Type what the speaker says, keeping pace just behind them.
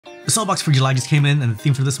The Seoulbox for July just came in, and the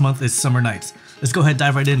theme for this month is Summer Nights. Let's go ahead,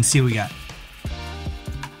 dive right in and see what we got.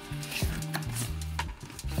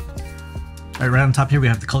 Alright, right on top here we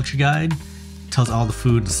have the culture guide. It tells all the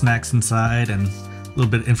food, the snacks inside, and a little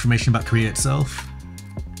bit of information about Korea itself.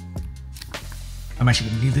 I'm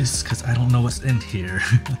actually going to need this because I don't know what's in here.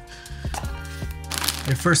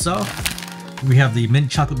 Right, first off, we have the mint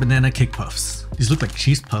chocolate banana cake puffs. These look like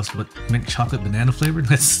cheese puffs, but mint chocolate banana flavored.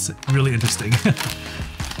 That's really interesting.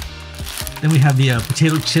 Then we have the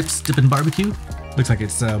potato chips dip in barbecue. Looks like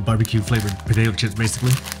it's barbecue flavored potato chips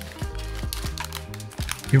basically.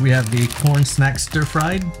 Here we have the corn snack stir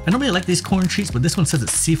fried. I normally like these corn treats, but this one says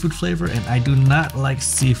it's seafood flavor and I do not like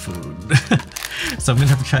seafood. So I'm gonna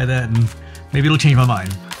have to try that and maybe it'll change my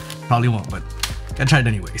mind. Probably won't, but gotta try it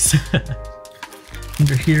anyways.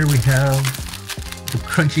 Under here we have the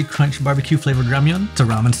Crunchy Crunch barbecue flavored ramyun. It's a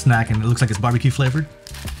ramen snack and it looks like it's barbecue flavored.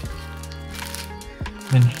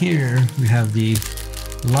 Then here we have the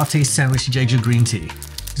latte sandwich jeju green tea.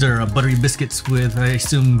 These are buttery biscuits with, I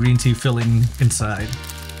assume, green tea filling inside.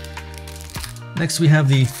 Next we have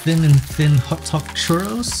the thin and thin hot talk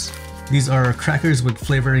churros. These are crackers with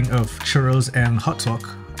flavoring of churros and hot talk.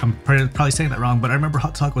 I'm probably saying that wrong, but I remember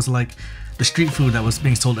hot talk was like the street food that was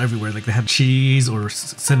being sold everywhere. Like they had cheese or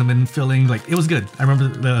cinnamon filling. Like it was good. I remember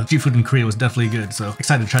the street food in Korea was definitely good, so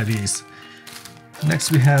excited to try these.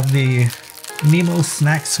 Next we have the Nemo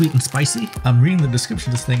snack sweet and spicy. I'm reading the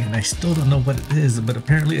description of this thing and I still don't know what it is, but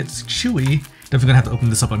apparently it's chewy. Definitely gonna have to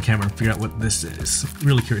open this up on camera and figure out what this is.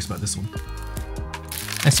 Really curious about this one.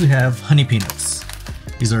 Next we have honey peanuts.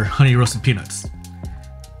 These are honey roasted peanuts.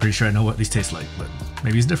 Pretty sure I know what these taste like, but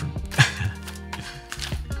maybe it's different.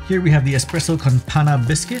 Here we have the espresso con panna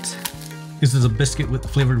biscuit. This is a biscuit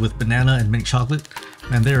flavored with banana and mint chocolate.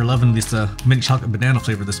 Man, they're loving this mint chocolate banana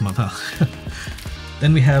flavor this month, huh?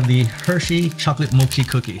 Then we have the Hershey chocolate mochi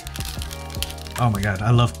cookie. Oh my god, I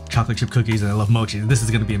love chocolate chip cookies and I love mochi. This is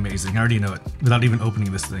gonna be amazing. I already know it. Without even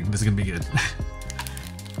opening this thing, this is gonna be good.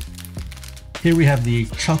 Here we have the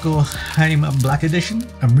Choco Haim Black Edition.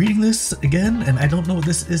 I'm reading this again and I don't know what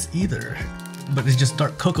this is either. But it's just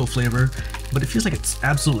dark cocoa flavor. But it feels like it's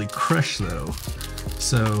absolutely crushed though.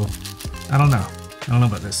 So, I don't know. I don't know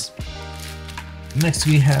about this. Next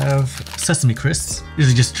we have sesame crisps.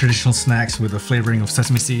 These are just traditional snacks with a flavoring of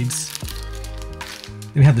sesame seeds.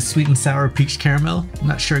 Then we have the sweet and sour peach caramel. I'm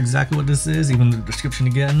not sure exactly what this is, even the description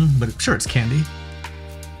again, but I'm sure it's candy.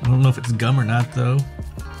 I don't know if it's gum or not though.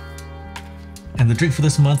 And the drink for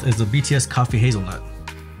this month is the BTS coffee hazelnut.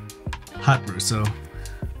 Hot brew, so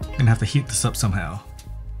I'm gonna have to heat this up somehow.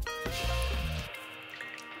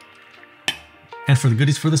 And for the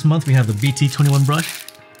goodies for this month, we have the BT21 brush.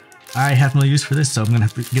 I have no use for this, so I'm gonna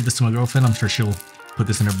have to give this to my girlfriend. I'm sure she'll put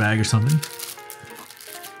this in her bag or something.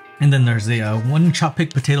 And then there's a one chop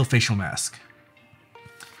pick potato facial mask.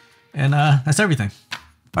 And that's everything.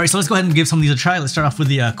 Alright, so let's go ahead and give some of these a try. Let's start off with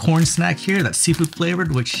the corn snack here, that's seafood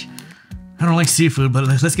flavored, which I don't like seafood, but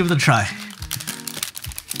let's give it a try.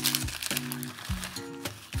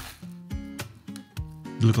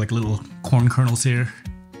 They look like little corn kernels here.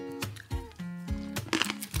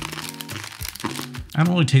 I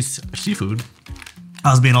don't really taste seafood.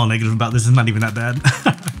 I was being all negative about this, it's not even that bad.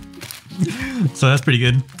 So that's pretty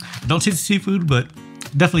good. Don't taste seafood, but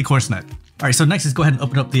definitely corn snack. Alright, so next is go ahead and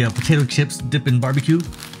open up the potato chips dip in barbecue.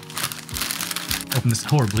 Open this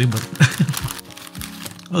horribly, but...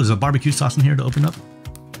 Oh, there's a barbecue sauce in here to open up.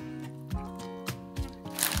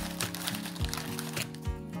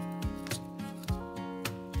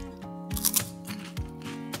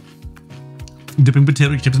 Dipping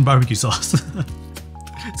potato chips in barbecue sauce.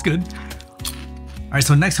 It's good. Alright,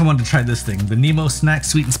 so next I wanted to try this thing, the Nemo snack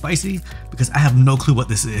sweet and spicy, because I have no clue what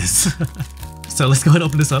this is. So let's go ahead and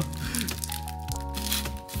open this up.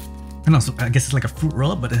 And also, I guess it's like a fruit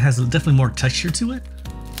roll up, but it has definitely more texture to it.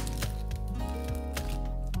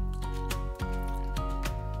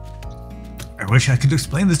 I wish I could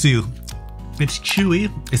explain this to you. It's chewy.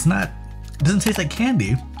 It's not, it doesn't taste like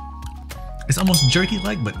candy. It's almost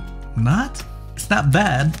jerky-like, but not. It's not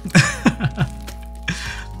bad.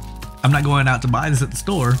 I'm not going out to buy this at the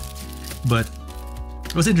store, but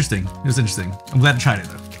it was interesting. It was interesting. I'm glad I tried it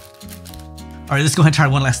though. Alright, let's go ahead and try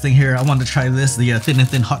one last thing here. I wanted to try this, the thin and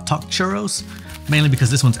thin hot talk churros, mainly because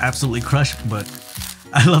this one's absolutely crushed, but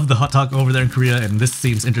I love the hot talk over there in Korea and this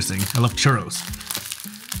seems interesting. I love churros.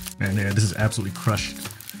 And yeah, this is absolutely crushed.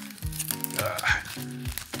 I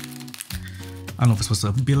don't know if it's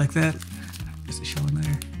supposed to be like that. Is it showing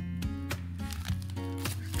there?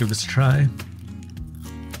 Give this a try.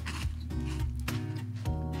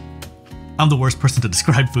 I'm the worst person to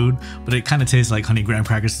describe food, but it kind of tastes like honey graham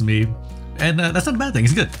crackers to me. And that's not a bad thing,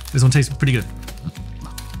 it's good. This one tastes pretty good.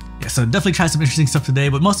 Yeah, so definitely tried some interesting stuff today,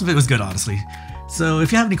 but most of it was good, honestly. So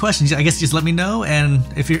if you have any questions, I guess just let me know, and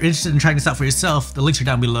if you're interested in trying this out for yourself, the links are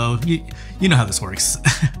down below. You know how this works.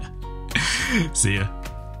 See ya.